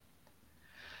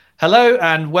Hello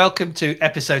and welcome to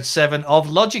episode 7 of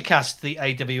Logicast, the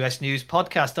AWS News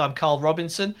podcast. I'm Carl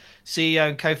Robinson, CEO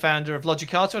and co-founder of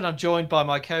Logicata, and I'm joined by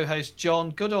my co-host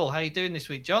John Goodall. How are you doing this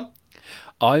week, John?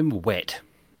 I'm wet.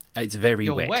 It's very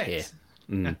You're wet wet. here.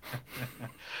 Mm.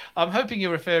 I'm hoping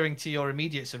you're referring to your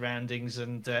immediate surroundings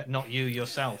and not you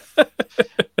yourself.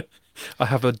 I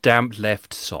have a damp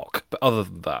left sock, but other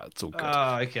than that, it's all good.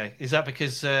 Oh, okay. Is that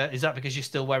because you're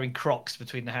still wearing Crocs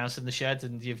between the house and the shed,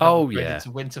 and you've not Oh upgraded yeah,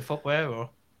 to winter footwear, or?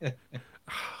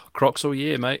 Crocs all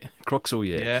year, mate. Crocs all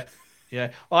year. Yeah,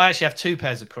 yeah. Well, I actually have two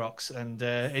pairs of Crocs, and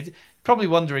people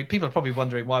are probably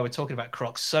wondering why we're talking about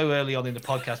Crocs so early on in the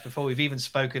podcast before we've even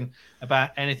spoken about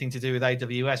anything to do with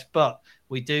AWS. But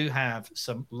we do have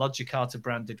some Logicata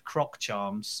branded Croc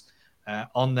charms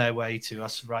on their way to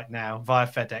us right now via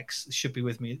FedEx. Should be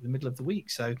with me at the middle of the week,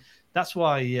 so that's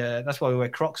why we wear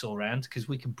Crocs all around, because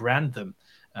we can brand them.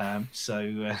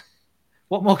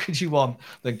 What more could you want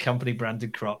than company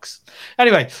branded Crocs?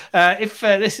 Anyway, if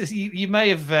this is, you may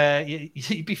have,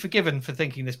 you'd be forgiven for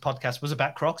thinking this podcast was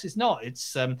about Crocs. It's not.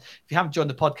 It's if you haven't joined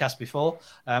the podcast before,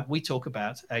 we talk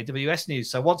about AWS news.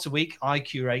 So once a week, I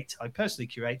personally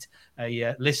curate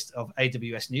a list of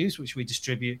AWS news, which we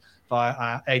distribute via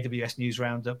our AWS News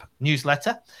Roundup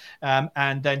newsletter.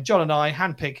 And then John and I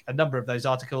handpick a number of those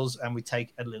articles and we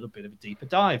take a little bit of a deeper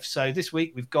dive. So this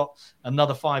week we've got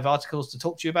another 5 articles to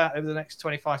talk to you about over the next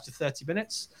 25 to 30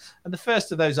 minutes. And the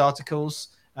first of those articles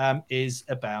is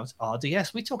about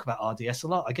RDS. We talk about RDS a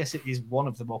lot. I guess it is one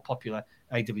of the more popular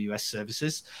AWS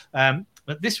services.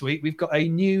 But this week we've got a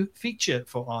new feature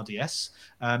for RDS.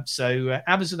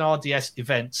 Amazon RDS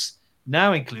events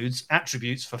now includes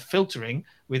attributes for filtering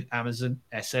with Amazon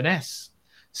SNS.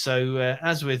 So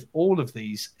as with all of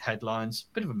these headlines,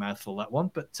 bit of a mouthful, that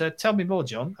one, but tell me more,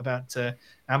 John, about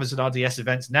Amazon RDS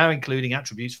events now including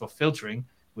attributes for filtering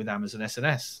with Amazon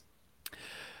SNS.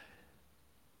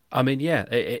 I mean, yeah,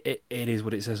 it is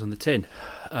what it says on the tin.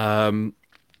 How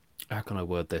can I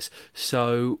word this?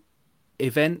 So,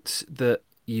 events that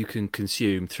you can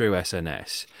consume through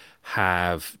SNS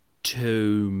have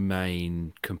 2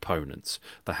 main components.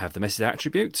 They have the message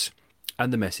attributes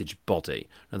and the message body.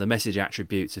 Now, the message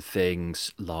attributes are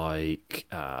things like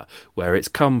where it's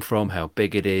come from, how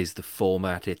big it is, the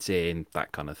format it's in,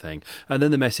 that kind of thing. And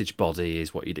then the message body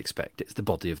is what you'd expect. It's the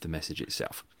body of the message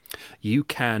itself. You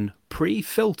can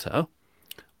pre-filter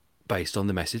based on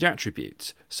the message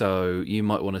attributes. So you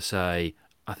might want to say,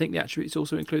 I think the attributes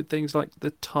also include things like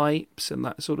the types and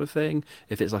that sort of thing,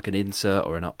 if it's like an insert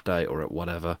or an update or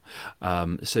whatever.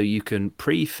 So you can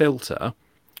pre-filter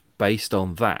based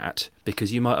on that,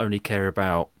 because you might only care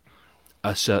about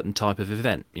a certain type of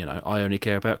event. You know, I only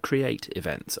care about create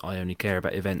events. I only care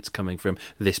about events coming from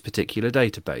this particular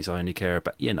database. I only care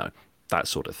about, that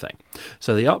sort of thing.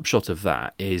 So the upshot of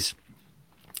that is,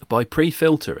 by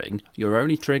pre-filtering, you're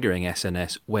only triggering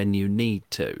SNS when you need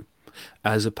to,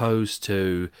 as opposed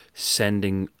to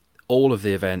sending all of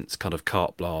the events kind of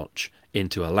carte blanche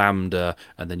into a Lambda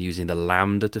and then using the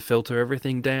Lambda to filter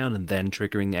everything down and then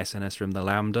triggering the SNS from the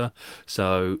Lambda.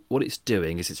 So what it's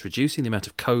doing is it's reducing the amount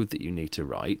of code that you need to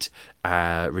write,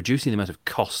 reducing the amount of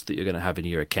cost that you're going to have in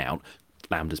your account.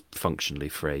 Lambda's functionally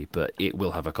free, but it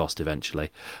will have a cost eventually.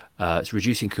 It's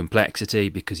reducing complexity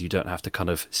because you don't have to kind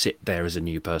of sit there as a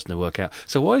new person and work out,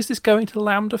 so why is this going to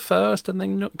Lambda first and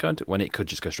then not going to, when it could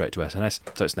just go straight to SNS.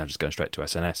 So it's now just going straight to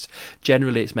SNS.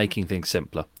 Generally, it's making things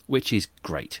simpler, which is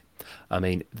great. I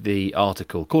mean, the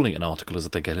article, calling it an article is, I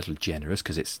think, a little generous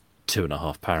because it's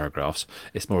 2.5 paragraphs.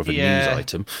 It's more of a news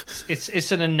item.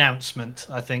 It's an announcement,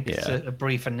 I think. Yeah. It's a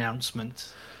brief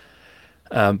announcement.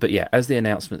 But yeah, as the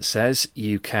announcement says,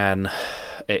 you can.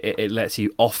 It lets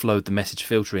you offload the message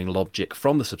filtering logic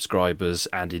from the subscribers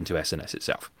and into SNS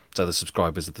itself. So the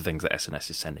subscribers are the things that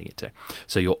SNS is sending it to.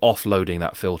 So you're offloading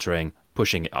that filtering,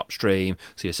 pushing it upstream.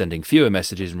 So you're sending fewer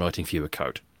messages and writing fewer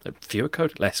code. Fewer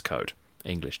code, less code.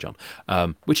 English, John,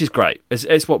 which is great.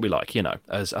 It's what we like,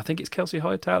 as I think it's Kelsey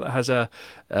Hightower that has a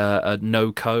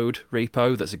no code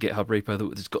repo that's a GitHub repo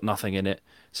that's got nothing in it.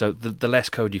 So the less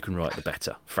code you can write, the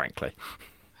better, frankly.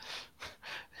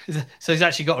 So he's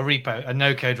actually got a repo, a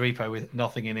no code repo with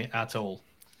nothing in it at all.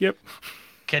 Yep.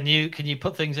 Can you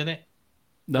put things in it?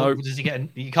 No. Or does he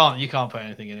get? You can't put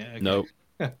anything in it. Okay. No.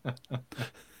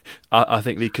 I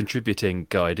think the contributing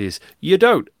guide is you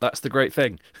don't. That's the great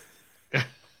thing.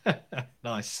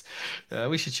 Nice.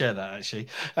 We should share that, actually.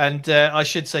 And I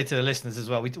should say to the listeners as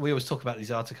well, we always talk about these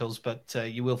articles, but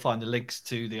you will find the links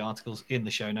to the articles in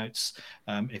the show notes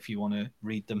if you want to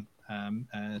read them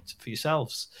for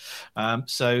yourselves.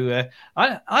 So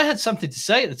I had something to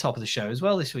say at the top of the show as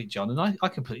well this week, John, and I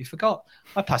completely forgot.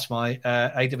 I passed my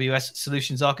AWS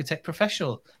Solutions Architect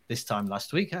Professional this time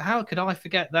last week. How could I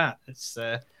forget that? It's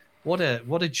what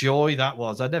a joy that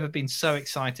was. I'd never been so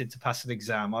excited to pass an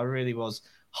exam. I really was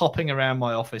hopping around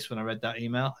my office when I read that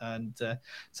email, and so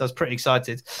I was pretty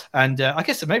excited. And I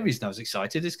guess the main reason I was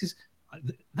excited is because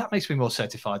that makes me more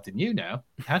certified than you now.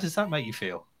 How does that make you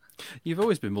feel? You've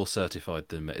always been more certified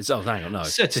than me. Oh, hang on, no.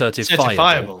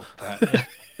 Certifiable.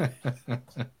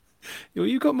 Well,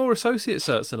 you've got more associate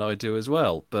certs than I do as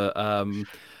well. But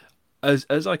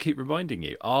as I keep reminding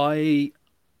you, I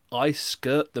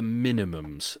skirt the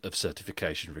minimums of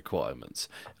certification requirements.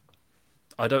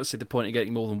 I don't see the point in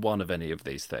getting more than one of any of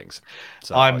these things.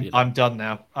 So I'm done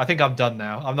now. I think I'm done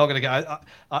now. I'm not going to get.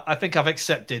 I think I've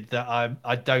accepted that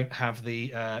I don't have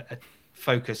the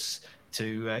focus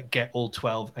to get all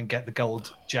 12 and get the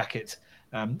gold jacket.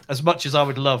 As much as I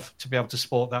would love to be able to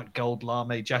sport that gold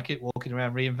lame jacket walking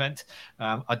around reInvent,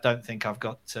 I don't think I've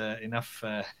got enough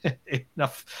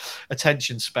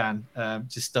attention span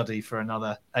to study for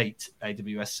another 8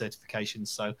 AWS certifications.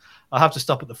 So I'll have to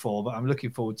stop at the 4, but I'm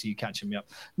looking forward to you catching me up.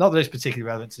 Not that it's particularly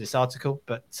relevant to this article,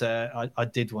 but I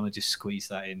did want to just squeeze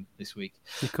that in this week.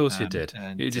 Of course you did.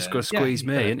 And, you just got to squeeze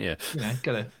me, didn't you?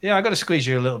 I got to squeeze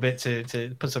you a little bit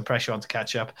to put some pressure on to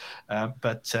catch up.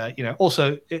 But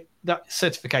also that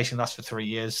certification lasts for 3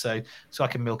 years, so I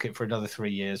can milk it for another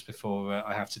 3 years before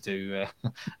I have to do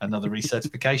another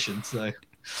recertification.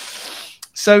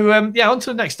 So on to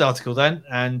the next article then,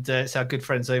 and it's our good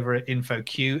friends over at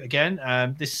InfoQ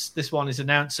again. This one is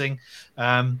announcing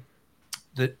that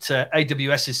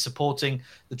AWS is supporting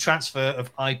the transfer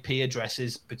of IP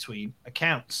addresses between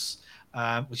accounts.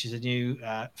 Which is a new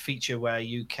feature where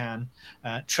you can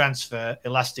transfer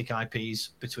elastic IPs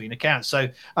between accounts. So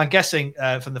I'm guessing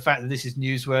from the fact that this is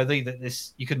newsworthy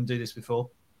that you couldn't do this before.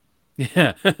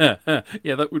 Yeah,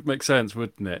 yeah, that would make sense,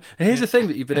 wouldn't it? Here's the thing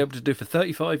that you've been able to do for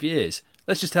 35 years.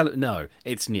 Let's just tell it. No,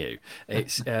 it's new.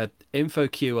 It's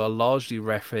InfoQ are largely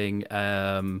referring.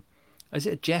 Is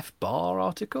it a Jeff Barr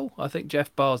article? I think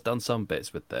Jeff Barr's done some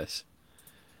bits with this.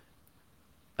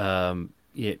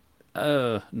 Yeah.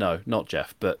 No, not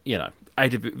Jeff, but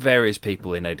various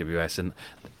people in AWS, and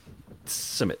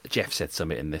Jeff said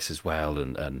something in this as well,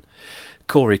 and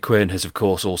Corey Quinn has of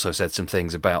course also said some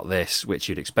things about this, which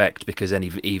you'd expect because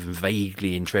any even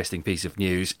vaguely interesting piece of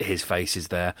news, his face is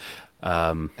there.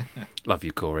 Love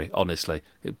you, Corey. Honestly,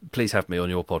 please have me on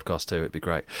your podcast too. It'd be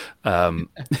great. Do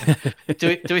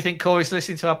we think Corey's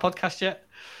listening to our podcast yet?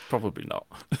 Probably not.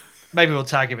 Maybe we'll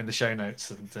tag him in the show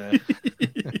notes. And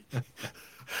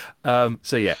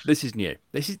so yeah, this is new.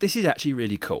 This is actually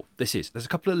really cool. There's a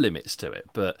couple of limits to it,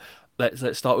 but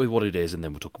let's start with what it is, and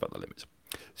then we'll talk about the limits.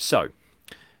 So,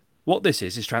 what this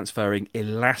is transferring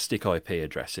elastic IP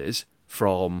addresses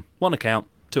from one account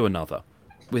to another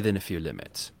within a few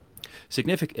limits.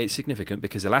 It's significant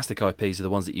because elastic IPs are the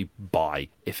ones that you buy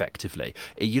effectively.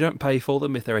 You don't pay for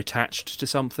them if they're attached to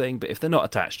something, but if they're not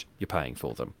attached, you're paying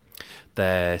for them.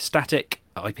 They're static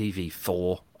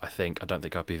IPv4, I think. I don't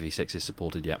think IPv6 is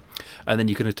supported yet. And then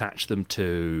you can attach them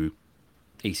to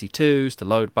EC2s, to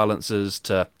load balancers,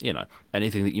 to,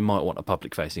 anything that you might want a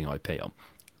public-facing IP on.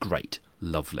 Great.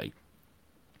 Lovely.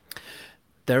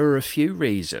 There are a few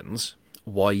reasons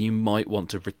why you might want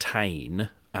to retain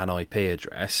an IP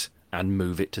address and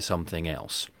move it to something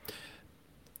else.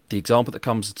 The example that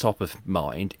comes to the top of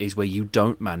mind is where you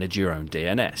don't manage your own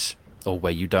DNS, or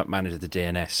where you don't manage the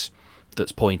DNS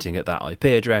that's pointing at that IP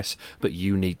address, but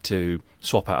you need to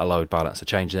swap out a load balancer,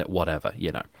 change it, whatever,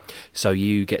 So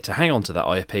you get to hang on to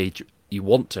that IP. You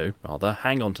want to, rather,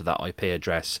 hang on to that IP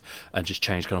address and just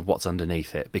change kind of what's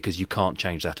underneath it, because you can't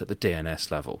change that at the DNS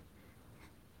level.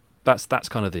 That's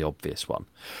kind of the obvious one.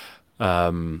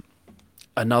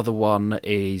 Another one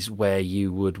is where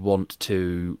you would want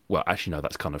to... Well, actually, no,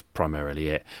 that's kind of primarily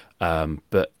it.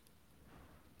 But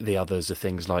the others are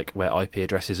things like where IP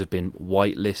addresses have been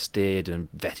whitelisted and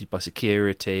vetted by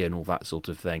security and all that sort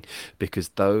of thing, because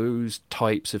those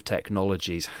types of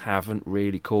technologies haven't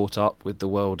really caught up with the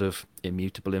world of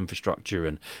immutable infrastructure,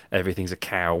 and everything's a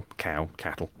cattle.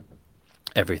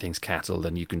 Everything's cattle,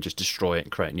 and you can just destroy it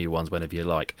and create new ones whenever you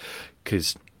like,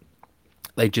 because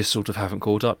they just sort of haven't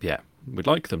caught up yet. We'd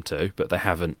like them to, but they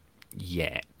haven't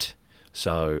yet.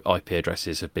 So IP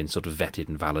addresses have been sort of vetted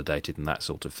and validated and that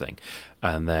sort of thing.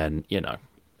 And then,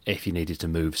 if you needed to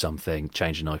move something,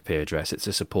 change an IP address, it's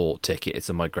a support ticket, it's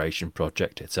a migration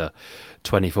project, it's a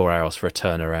 24 hours for a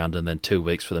turnaround, and then 2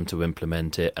 weeks for them to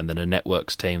implement it, and then a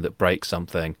networks team that breaks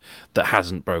something that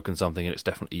hasn't broken something and it's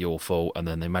definitely your fault, and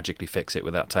then they magically fix it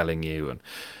without telling you. And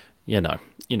you know,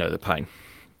 the pain.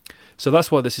 So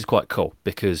that's why this is quite cool,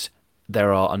 because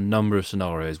there are a number of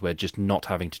scenarios where just not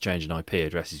having to change an IP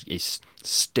address is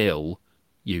still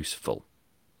useful.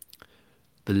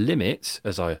 The limit,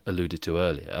 as I alluded to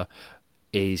earlier,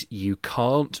 is you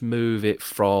can't move it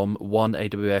from one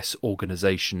AWS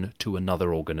organization to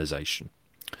another organization.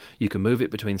 You can move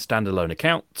it between standalone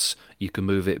accounts, you can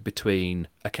move it between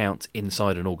accounts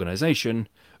inside an organization,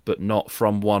 but not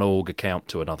from one org account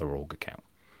to another org account,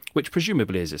 which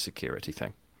presumably is a security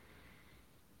thing.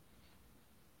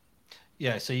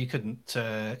 Yeah, so you couldn't,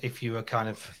 if you were kind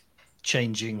of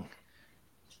changing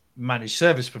managed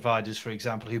service providers, for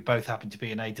example, who both happen to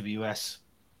be in AWS,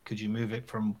 could you move it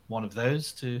from one of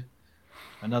those to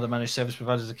another managed service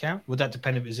provider's account? Would that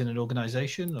depend if it was in an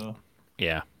organization or?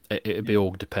 Yeah, it'd be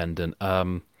org dependent.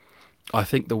 I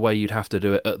think the way you'd have to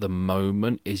do it at the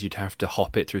moment is you'd have to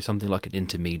hop it through something like an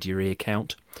intermediary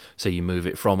account. So you move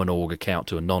it from an org account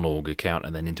to a non-org account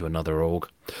and then into another org,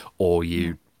 or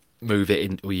you move it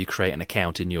in, or you create an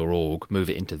account in your org, move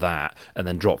it into that, and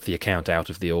then drop the account out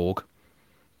of the org,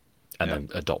 and then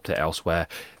adopt it elsewhere.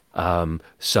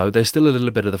 So there's still a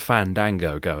little bit of the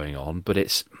fandango going on, but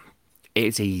it's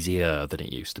easier than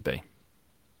it used to be.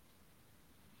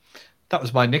 That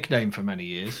was my nickname for many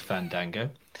years, Fandango.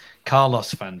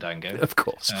 Carlos Fandango. Of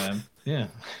course. Yeah.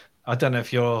 I don't know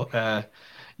if you're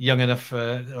young enough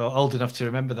or old enough to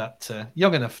remember that,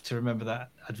 young enough to remember that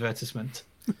advertisement.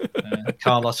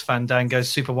 Carlos Fandango's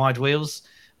super wide wheels.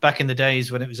 Back in the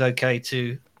days when it was okay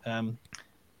to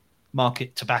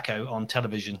market tobacco on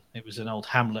television. It was an old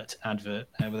Hamlet advert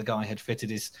where the guy had fitted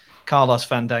his Carlos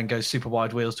Fandango's super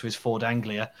wide wheels to his Ford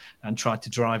Anglia and tried to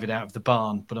drive it out of the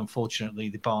barn. But unfortunately,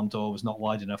 the barn door was not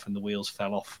wide enough and the wheels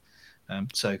fell off.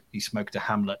 So he smoked a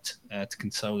Hamlet to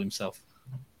console himself.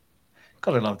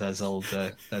 Gotta love those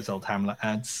old Hamlet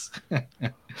ads.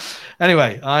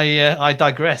 Anyway, I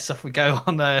digress. Off we go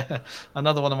on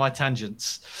another one of my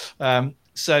tangents.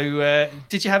 So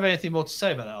did you have anything more to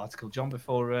say about that article, John,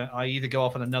 before I either go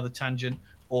off on another tangent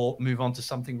or move on to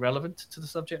something relevant to the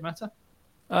subject matter?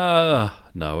 No,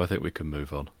 I think we can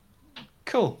move on.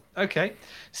 Cool. Okay.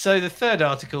 So the third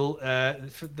article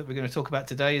that we're going to talk about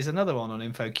today is another one on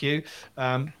InfoQ.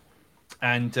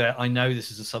 And I know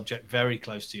this is a subject very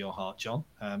close to your heart, John.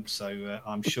 So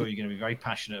I'm sure you're going to be very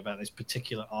passionate about this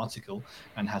particular article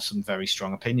and have some very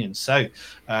strong opinions. So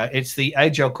it's the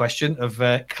age-old question of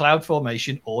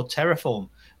Cloudformation or Terraform.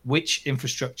 Which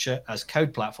infrastructure as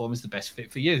code platform is the best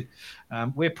fit for you?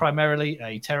 We're primarily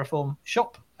a Terraform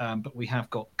shop, but we have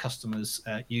got customers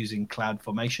using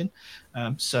Cloudformation.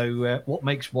 So what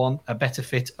makes one a better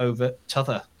fit over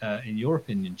t'other, in your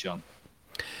opinion, John?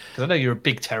 Because I know you're a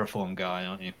big Terraform guy,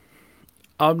 aren't you?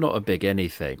 I'm not a big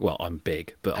anything. Well, I'm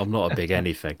big, but I'm not a big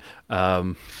anything.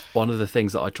 One of the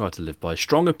things that I try to live by,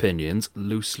 strong opinions,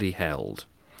 loosely held.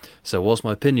 So whilst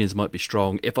my opinions might be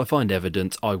strong, if I find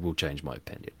evidence, I will change my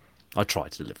opinion. I try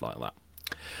to live like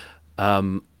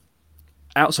that.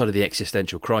 Outside of the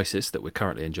existential crisis that we're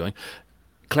currently enjoying,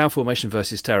 Cloudformation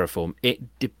versus Terraform,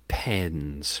 it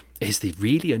depends. Is the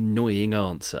really annoying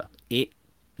answer. It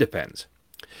depends.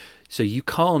 So you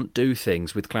can't do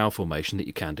things with CloudFormation that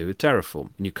you can do with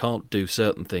Terraform, and you can't do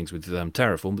certain things with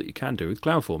Terraform that you can do with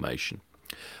CloudFormation.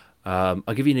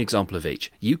 I'll give you an example of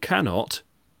each. You cannot,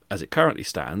 as it currently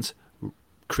stands,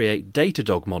 create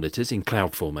Datadog monitors in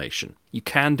CloudFormation. You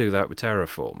can do that with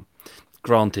Terraform.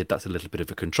 Granted, that's a little bit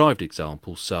of a contrived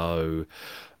example, so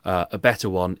a better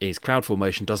one is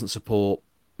CloudFormation doesn't support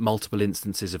multiple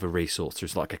instances of a resource.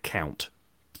 There's like a count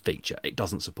feature. It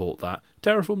doesn't support that.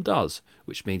 Terraform does,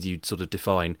 which means you sort of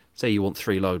define, say you want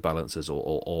 3 load balancers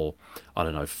or I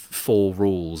don't know, 4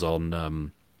 rules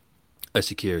on a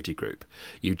security group.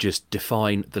 You just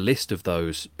define the list of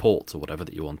those ports or whatever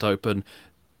that you want open,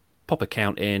 pop a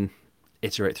count in,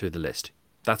 iterate through the list.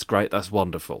 That's great. That's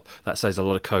wonderful. That saves a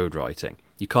lot of code writing.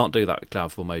 You can't do that with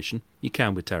CloudFormation. You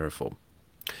can with Terraform.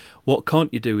 What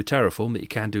can't you do with Terraform that you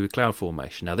can do with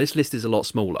CloudFormation? Now, this list is a lot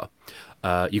smaller.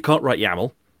 You can't write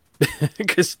YAML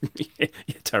because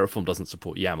Terraform doesn't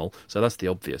support YAML, so that's the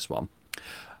obvious one.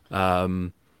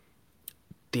 The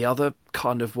other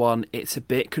kind of one, it's a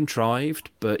bit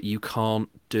contrived, but you can't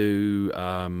do...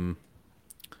 how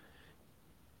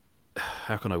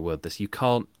can I word this? You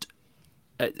can't...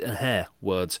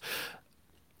 words.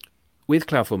 With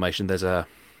CloudFormation,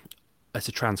 it's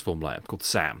a transform layer called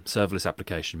SAM, Serverless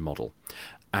Application Model.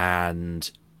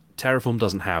 And Terraform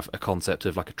doesn't have a concept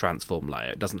of like a transform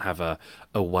layer. It doesn't have a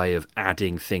way of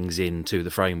adding things into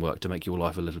the framework to make your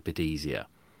life a little bit easier.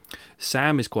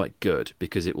 SAM is quite good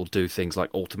because it will do things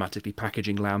like automatically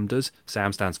packaging lambdas.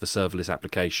 SAM stands for Serverless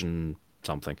Application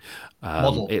something.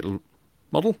 Model.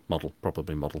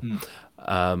 Probably model. Hmm.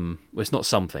 Well, it's not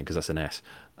something because that's an S.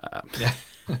 Yeah.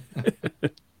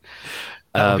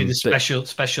 That would be the But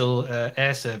special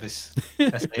air service,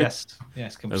 SAS. Yeah,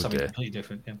 it's oh something dear. completely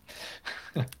different.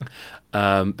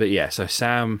 Yeah. But yeah, so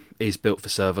SAM is built for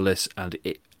serverless, and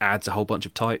it adds a whole bunch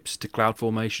of types to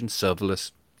CloudFormation,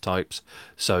 serverless types.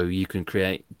 So you can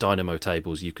create Dynamo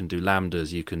tables, you can do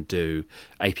lambdas, you can do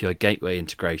API gateway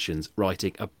integrations,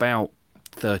 writing about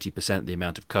 30% the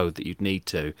amount of code that you'd need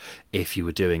to if you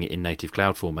were doing it in native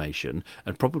CloudFormation,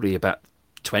 and probably about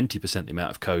 20% the amount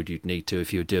of code you'd need to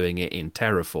if you were doing it in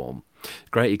Terraform.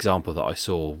 Great example that I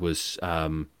saw was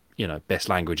best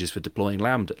languages for deploying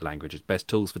lambda languages, best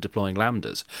tools for deploying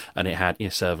lambdas, and it had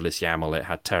serverless YAML, it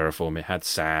had Terraform, it had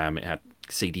SAM, it had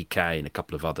CDK, and a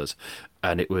couple of others.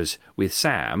 And it was with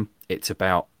SAM, it's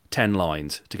about 10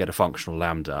 lines to get a functional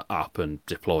lambda up and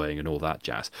deploying and all that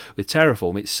jazz. With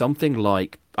Terraform, it's something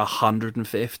like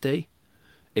 150.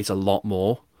 It's a lot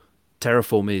more.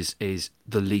 Terraform is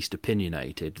the least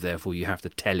opinionated, therefore you have to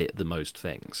tell it the most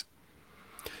things.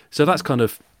 So that's kind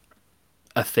of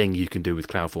a thing you can do with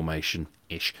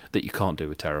CloudFormation-ish that you can't do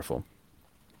with Terraform.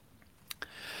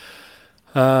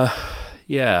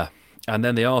 Yeah, and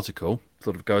then the article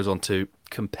sort of goes on to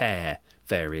compare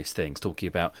various things, talking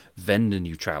about vendor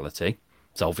neutrality.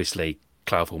 So obviously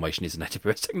CloudFormation is an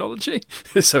AWS technology,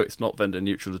 so it's not vendor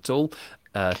neutral at all.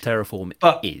 Terraform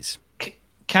is.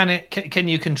 Can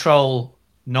you control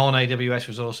non-AWS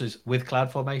resources with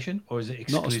CloudFormation, or is it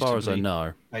exclusively? Not as far as I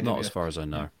know. AWS? Not as far as I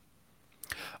know.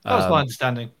 That was my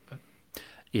understanding.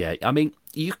 Yeah, I mean,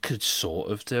 you could sort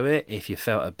of do it if you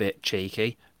felt a bit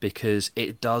cheeky, because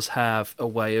it does have a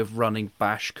way of running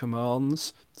bash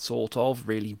commands, sort of,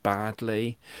 really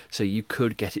badly. So you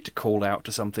could get it to call out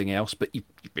to something else, but you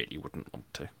really wouldn't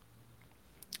want to.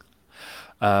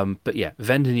 But yeah,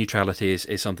 vendor neutrality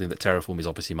is something that Terraform is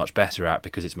obviously much better at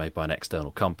because it's made by an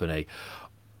external company.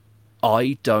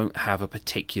 I don't have a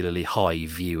particularly high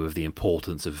view of the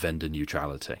importance of vendor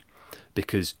neutrality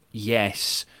because,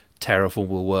 yes, Terraform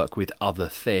will work with other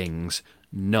things.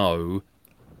 No,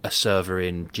 a server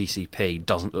in GCP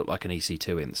doesn't look like an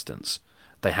EC2 instance.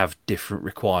 They have different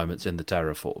requirements in the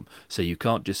Terraform. So you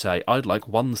can't just say, I'd like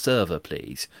one server,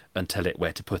 please, and tell it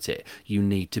where to put it. You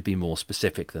need to be more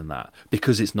specific than that.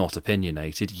 Because it's not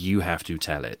opinionated, you have to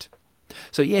tell it.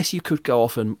 So yes, you could go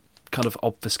off and kind of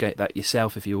obfuscate that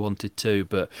yourself if you wanted to,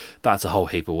 but that's a whole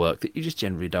heap of work that you just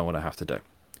generally don't want to have to do.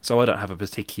 So I don't have a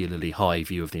particularly high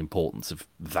view of the importance of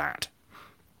that.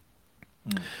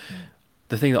 Mm-hmm.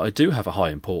 The thing that I do have a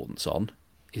high importance on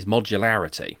is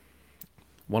modularity.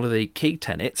 One of the key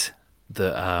tenets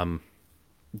that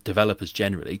developers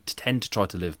generally tend to try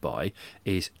to live by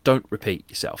is don't repeat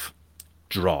yourself.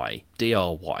 Dry.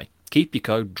 D-R-Y. Keep your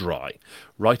code dry.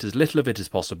 Write as little of it as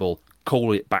possible.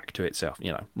 Call it back to itself.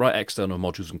 Write external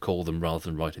modules and call them rather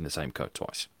than writing the same code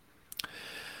twice.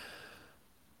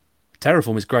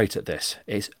 Terraform is great at this.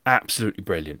 It's absolutely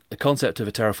brilliant. The concept of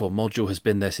a Terraform module has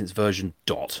been there since version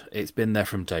dot. It's been there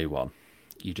from day one.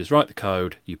 You just write the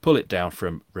code, you pull it down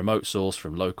from remote source,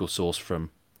 from local source,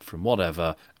 from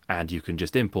whatever, and you can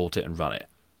just import it and run it.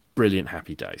 Brilliant,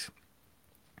 happy days.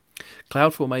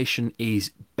 CloudFormation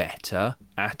is better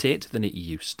at it than it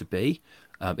used to be.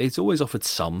 It's always offered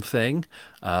something,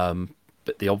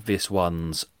 but the obvious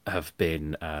ones have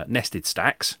been nested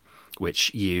stacks,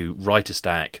 which you write a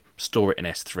stack, store it in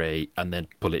S3, and then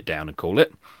pull it down and call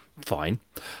it. Fine.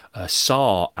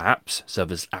 SAR apps,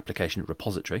 Serverless Application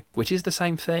Repository, which is the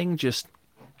same thing, just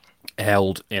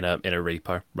held in a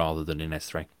repo rather than in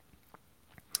S3.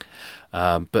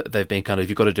 But they've been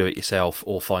you've got to do it yourself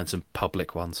or find some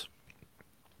public ones,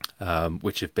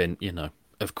 which have been,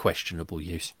 of questionable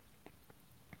use.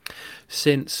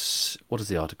 Since, what does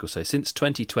the article say? Since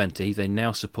 2020, they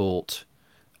now support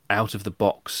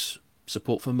out-of-the-box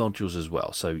support for modules as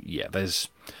well. So yeah, there's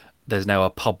now a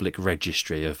public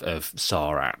registry of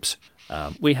SAR apps.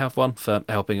 We have one for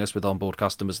helping us with onboard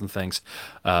customers and things,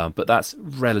 but that's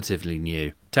relatively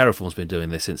new. Terraform's been doing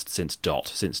this since dot,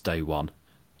 since day one,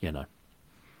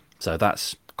 So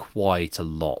that's quite a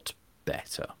lot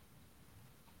better.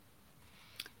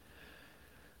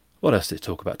 What else did it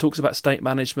talk about? It talks about state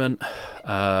management.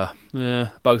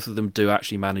 Both of them do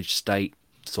actually manage state,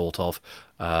 sort of.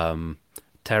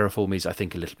 Terraform is, I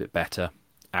think, a little bit better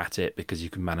at it because you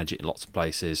can manage it in lots of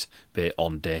places, be it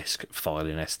on disk, file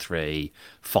in S3,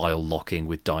 file locking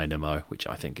with Dynamo, which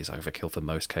I think is overkill for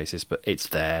most cases, but it's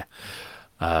there.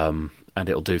 And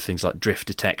it'll do things like drift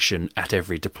detection at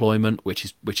every deployment, which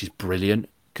is brilliant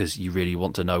because you really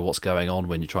want to know what's going on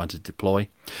when you're trying to deploy.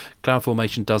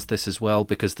 CloudFormation does this as well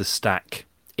because the stack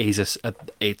is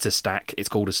it's a stack. It's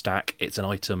called a stack. It's an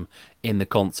item in the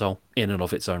console in and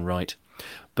of its own right.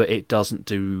 But it doesn't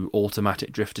do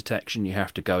automatic drift detection. You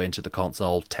have to go into the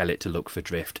console, tell it to look for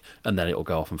drift, and then it will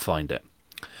go off and find it.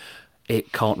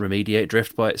 It can't remediate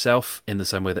drift by itself in the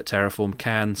same way that Terraform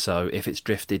can. So if it's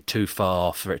drifted too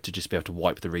far for it to just be able to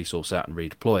wipe the resource out and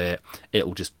redeploy it,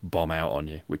 it'll just bomb out on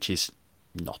you, which is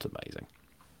not amazing.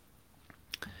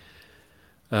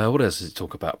 What else does it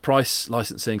talk about? Price,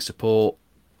 licensing, support.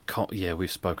 Yeah,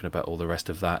 we've spoken about all the rest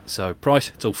of that. So price,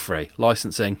 it's all free.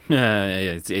 Licensing,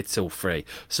 it's all free.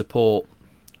 Support,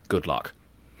 good luck.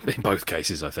 In both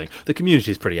cases, I think. The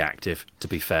community is pretty active, to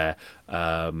be fair.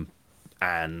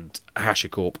 And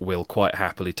HashiCorp will quite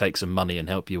happily take some money and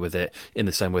help you with it in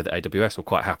the same way that AWS will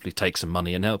quite happily take some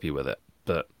money and help you with it.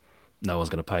 But no one's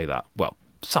going to pay that. Well,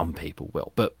 some people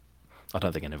will, but I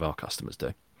don't think any of our customers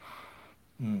do.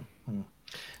 Mm-hmm.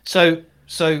 So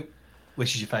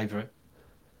which is your favourite?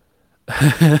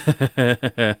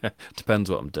 Depends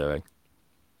what I'm doing.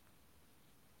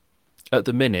 At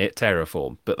the minute,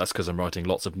 Terraform, but that's because I'm writing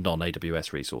lots of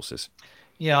non-AWS resources.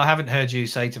 Yeah, I haven't heard you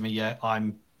say to me yet,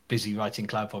 I'm busy writing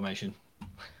Cloudformation.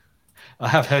 I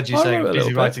have heard you say I'm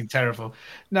busy writing Terraform.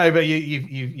 No, but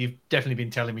you've definitely been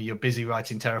telling me you're busy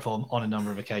writing Terraform on a number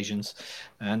of occasions,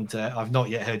 and I've not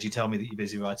yet heard you tell me that you're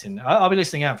busy writing. I'll be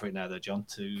listening out for it now, though, John,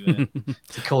 to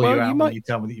call you out when you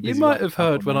tell me that you're busy. You might have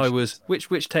heard when I was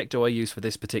which tech do I use for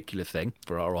this particular thing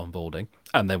for our onboarding,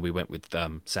 and then we went with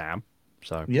Sam.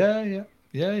 So yeah,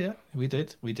 we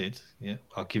did. Yeah,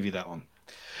 I'll give you that one.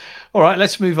 All right,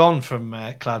 let's move on from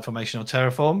Cloudformation or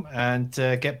Terraform and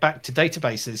get back to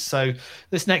databases. So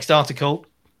this next article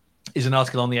is an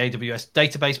article on the AWS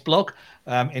database blog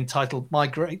entitled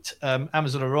Migrate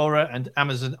Amazon Aurora and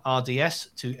Amazon RDS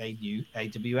to a new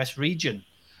AWS region.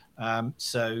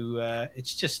 So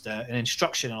it's just an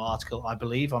instructional article, I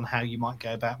believe, on how you might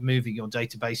go about moving your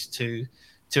database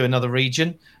to another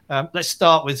region. Let's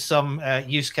start with some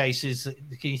use cases.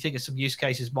 Can you think of some use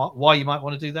cases why you might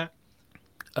want to do that?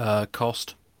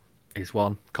 Cost is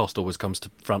one. Cost always comes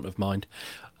to front of mind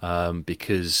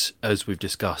because, as we've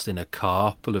discussed in a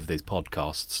couple of these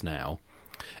podcasts now,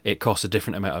 it costs a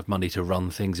different amount of money to run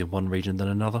things in one region than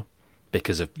another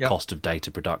because of cost of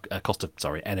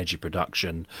energy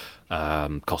production,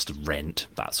 cost of rent,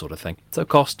 that sort of thing. So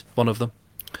cost, one of them.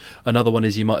 Another one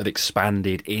is you might have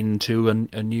expanded into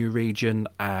a new region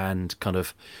and kind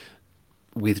of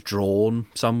withdrawn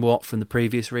somewhat from the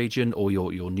previous region, or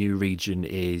your new region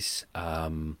is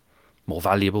more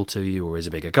valuable to you, or is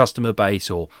a bigger customer base,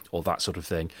 or that sort of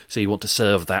thing. So you want to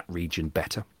serve that region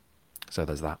better. So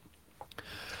there's that.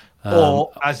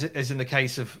 Or as in the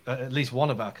case of at least one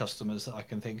of our customers that I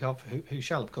can think of, who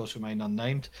shall of course remain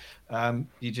unnamed,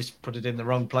 you just put it in the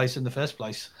wrong place in the first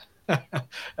place.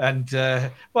 And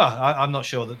I'm not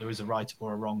sure that there is a right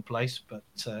or a wrong place, but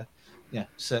yeah,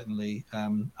 certainly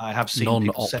I have seen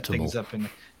people set things up in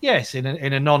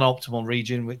a non-optimal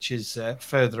region, which is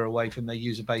further away from their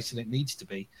user base than it needs to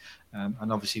be.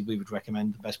 And obviously we would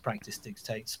recommend the best practice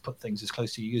dictates put things as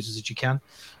close to your users as you can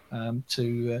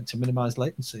to minimize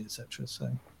latency, etc. So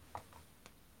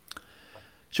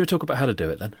should we talk about how to do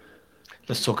it then?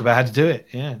 Let's talk about how to do it.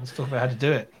 Yeah, let's talk about how to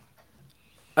do it.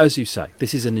 As you say,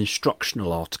 this is an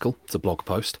instructional article. It's a blog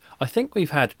post. I think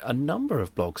we've had a number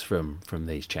of blogs from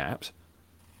these chaps,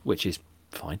 which is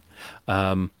fine.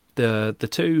 The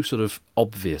two sort of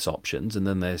obvious options, and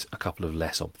then there's a couple of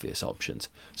less obvious options.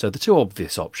 So the two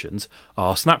obvious options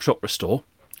are snapshot restore,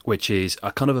 which is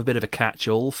a kind of a bit of a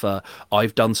catch-all for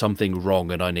I've done something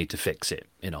wrong and I need to fix it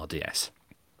in RDS.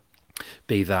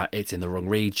 Be that it's in the wrong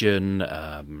region,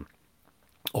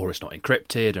 or it's not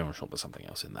encrypted, or there's something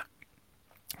else in there.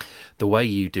 The way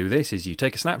you do this is you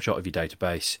take a snapshot of your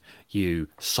database, you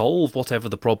solve whatever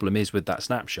the problem is with that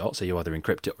snapshot, so you either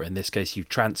encrypt it or in this case you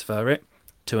transfer it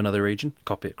to another region,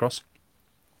 copy it across,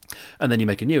 and then you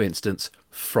make a new instance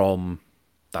from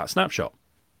that snapshot.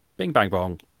 Bing, bang,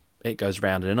 bong, it goes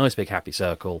around in a nice big happy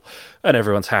circle and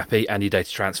everyone's happy and your data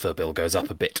transfer bill goes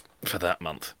up a bit for that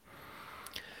month.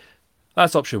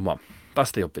 That's option one.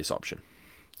 That's the obvious option.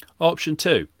 Option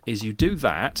two is you do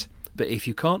that, but if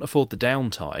you can't afford the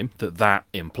downtime that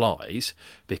implies,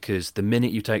 because the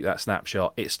minute you take that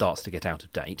snapshot, it starts to get out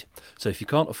of date. So if you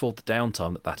can't afford the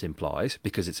downtime that implies,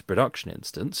 because it's a production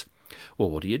instance, well,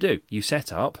 what do? You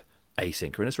set up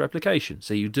asynchronous replication.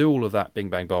 So you do all of that bing,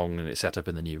 bang, bong, and it's set up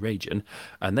in the new region.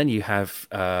 And then you have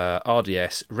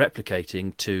RDS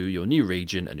replicating to your new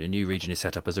region, and your new region is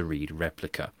set up as a read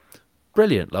replica.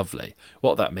 Brilliant, lovely.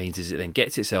 What that means is it then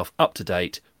gets itself up to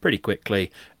date pretty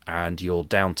quickly, and your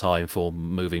downtime for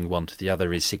moving one to the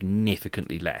other is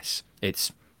significantly less.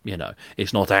 It's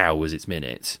It's not hours, it's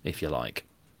minutes, if you like,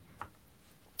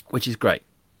 which is great.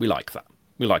 We like that.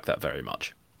 We like that very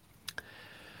much.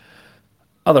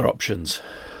 Other options: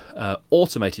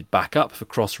 automated backup for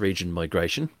cross-region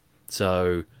migration.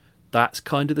 So that's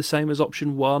kind of the same as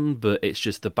option one, but it's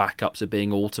just the backups are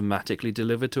being automatically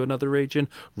delivered to another region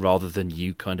rather than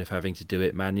you kind of having to do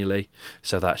it manually.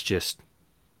 So that's just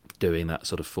doing that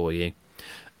sort of for you.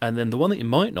 And then the one that you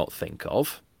might not think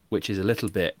of, which is a little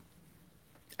bit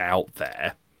out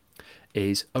there,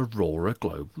 is Aurora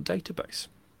Global Database.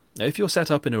 Now, if you're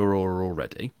set up in Aurora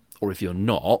already, or if you're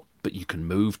not, but you can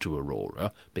move to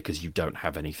Aurora because you don't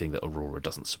have anything that Aurora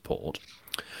doesn't support,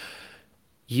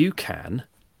 you can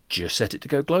just set it to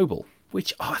go global,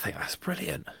 which I think that's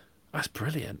brilliant. That's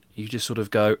brilliant. You just sort of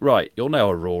go, right, you're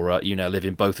now Aurora, you now live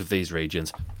in both of these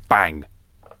regions, bang,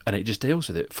 and it just deals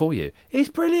with it for you. It's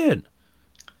brilliant.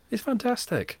 It's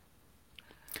fantastic.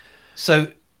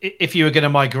 So if you were going to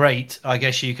migrate, I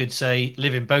guess you could say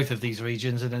live in both of these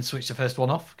regions and then switch the first one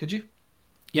off. Could you? Would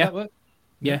Yeah. that work?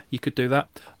 Yeah, you could do that.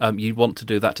 You'd want to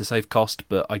do that to save cost,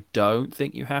 but I don't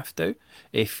think you have to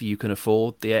if you can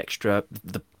afford the extra,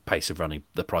 the price of running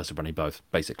both,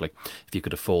 basically. If you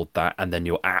could afford that, and then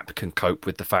your app can cope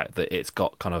with the fact that it's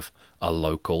got kind of a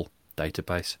local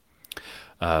database.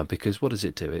 Because what does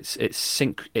it do? It's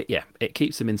sync. It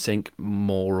keeps them in sync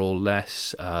more or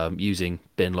less using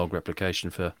bin log replication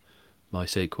for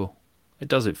MySQL. It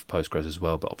does it for Postgres as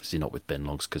well, but obviously not with bin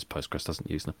logs because Postgres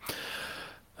doesn't use them.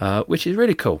 Which is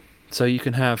really cool. So you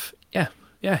can have,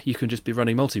 you can just be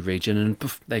running multi-region and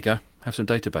poof, there you go, have some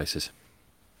databases.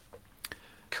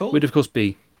 Cool. We'd of course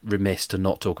be remiss to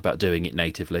not talk about doing it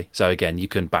natively. So again, you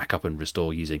can back up and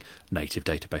restore using native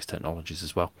database technologies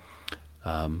as well.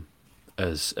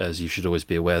 As you should always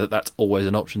be aware that that's always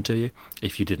an option to you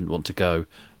if you didn't want to go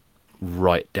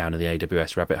right down in the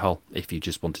AWS rabbit hole. If you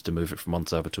just wanted to move it from one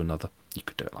server to another, you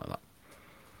could do it like that.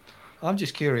 I'm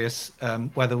just curious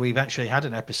whether we've actually had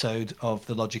an episode of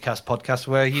the Logicast podcast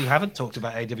where you haven't talked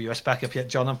about AWS backup yet,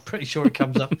 John. I'm pretty sure it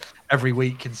comes up every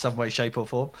week in some way, shape, or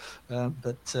form.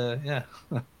 But yeah,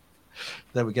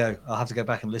 there we go. I'll have to go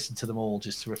back and listen to them all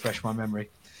just to refresh my memory.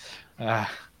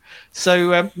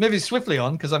 So moving swiftly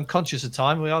on, because I'm conscious of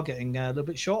time, we are getting a little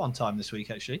bit short on time this week,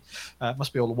 actually. It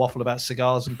must be all the waffle about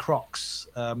cigars and Crocs.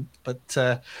 But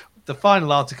the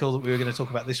final article that we were going to talk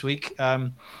about this week,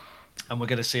 and we're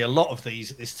going to see a lot of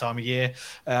these at this time of year,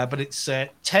 but it's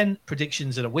 10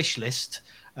 predictions and a wish list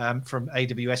from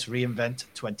AWS reInvent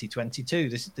 2022.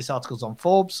 This article's on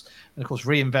Forbes, and of course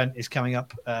reInvent is coming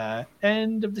up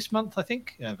end of this month, I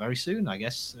think, very soon, I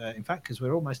guess, in fact, because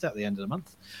we're almost at the end of the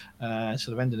month,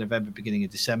 sort of end of November, beginning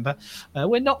of December.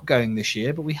 We're not going this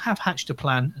year, but we have hatched a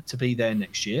plan to be there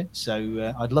next year,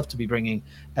 so I'd love to be bringing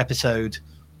episode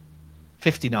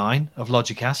 59 of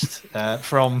Logicast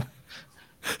from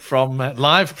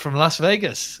live from Las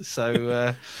Vegas.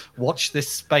 So watch this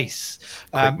space.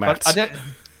 But I don't.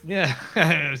 Yeah,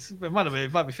 it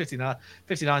might be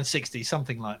 59, 60,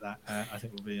 something like that. I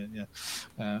think will be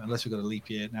unless we've got a leap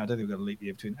year. No, I don't think we've got a leap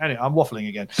year between. Anyway, I'm waffling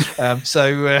again.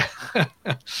 So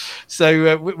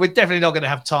we're definitely not going to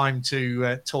have time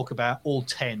to talk about all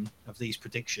 10 of these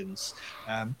predictions.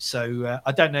 So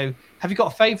I don't know. Have you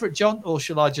got a favourite, John, or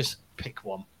shall I just pick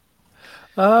one?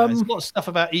 There's a lot of stuff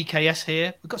about EKS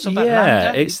here. We've got some about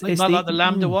Lambda. It's like the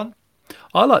Lambda one.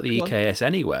 I like the EKS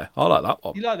Anywhere. I like that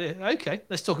one. You like it? Okay,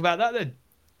 let's talk about that then.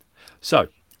 So,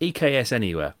 EKS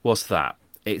Anywhere, what's that?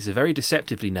 It's a very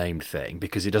deceptively named thing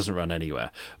because it doesn't run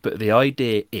anywhere. But the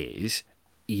idea is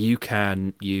you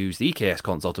can use the EKS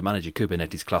console to manage your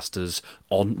Kubernetes clusters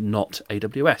on not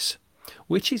AWS.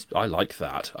 Which is, I like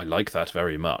that. I like that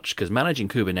very much because managing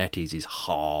Kubernetes is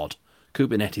hard.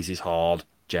 Kubernetes is hard.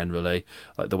 Generally,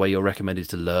 like the way you're recommended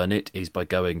to learn it is by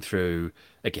going through,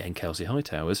 again, Kelsey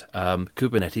Hightower's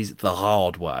Kubernetes the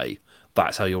hard way.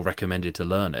 That's how you're recommended to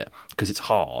learn it because it's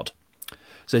hard.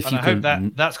 So if and I hope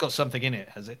that's got something in it,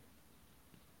 has it?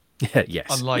 Yeah, yes.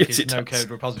 Unlike yes, its no-code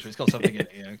repository, it's got something in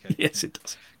it. Yeah, okay. Yes, it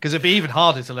does. Because it'd be even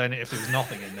harder to learn it if there was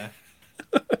nothing in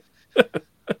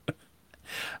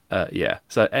there. Yeah.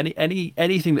 So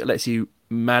anything that lets you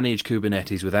manage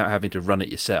Kubernetes without having to run it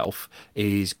yourself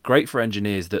is great for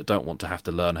engineers that don't want to have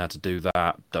to learn how to do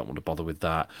that, don't want to bother with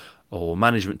that, or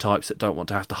management types that don't want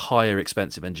to have to hire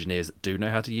expensive engineers that do know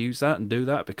how to use that and do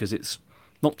that because it's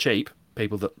not cheap.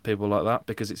 People like that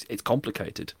because it's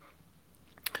complicated.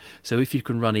 So if you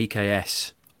can run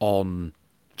EKS on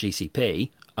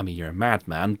GCP, I mean, you're a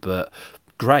madman, but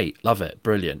great, love it,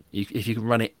 brilliant. If you can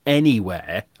run it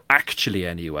anywhere, actually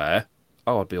anywhere,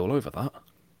 I'd be all over that.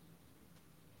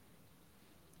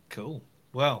 Cool.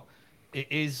 Well, it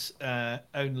is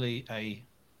only a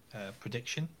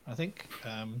prediction, I think.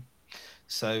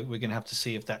 So we're going to have to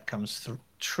see if that comes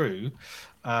true.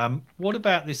 What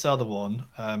about this other one?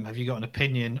 Have you got an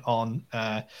opinion on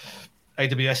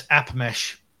AWS App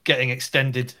Mesh getting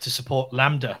extended to support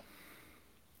Lambda?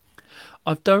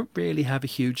 I don't really have a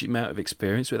huge amount of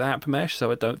experience with App Mesh,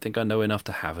 so I don't think I know enough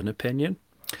to have an opinion.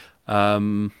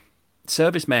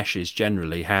 Service meshes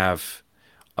generally have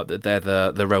they're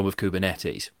the realm of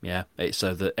Kubernetes, yeah. It's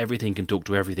so that everything can talk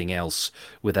to everything else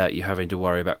without you having to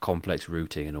worry about complex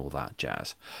routing and all that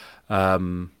jazz.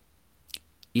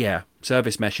 Yeah,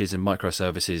 service meshes and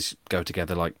microservices go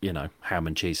together like, ham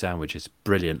and cheese sandwiches.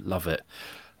 Brilliant, love it.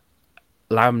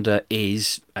 Lambda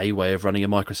is a way of running a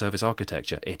microservice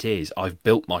architecture. It is. I've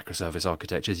built microservice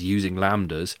architectures using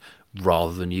Lambdas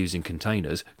rather than using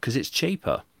containers because it's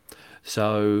cheaper.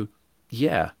 So,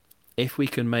 yeah, if we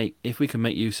can make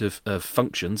use of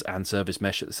functions and service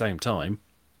mesh at the same time,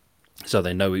 so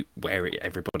they know where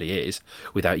everybody is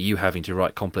without you having to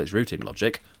write complex routing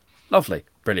logic, lovely,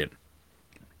 brilliant.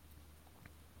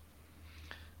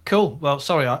 Cool. Well,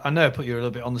 sorry, I know I put you a little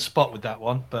bit on the spot with that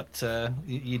one, but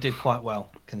you did quite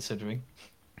well considering.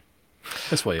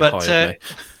 That's why you hired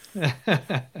me.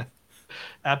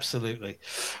 Absolutely.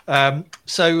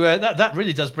 So that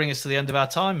really does bring us to the end of our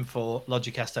time for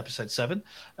Logicast episode 7.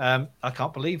 I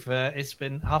can't believe it's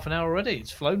been half an hour already.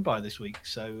 It's flown by this week.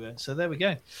 So there we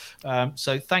go.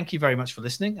 So thank you very much for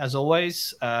listening. As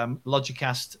always,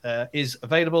 Logicast is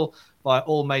available via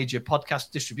all major podcast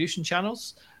distribution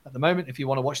channels. At the moment, if you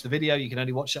want to watch the video, you can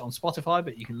only watch it on Spotify,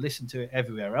 but you can listen to it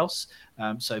everywhere else.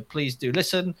 So please do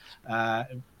listen.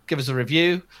 Give us a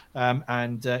review,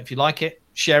 and if you like it,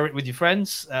 share it with your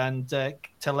friends and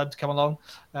tell them to come along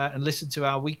and listen to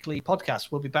our weekly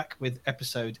podcast. We'll be back with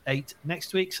episode 8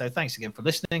 next week. So thanks again for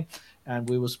listening, and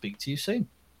we will speak to you soon.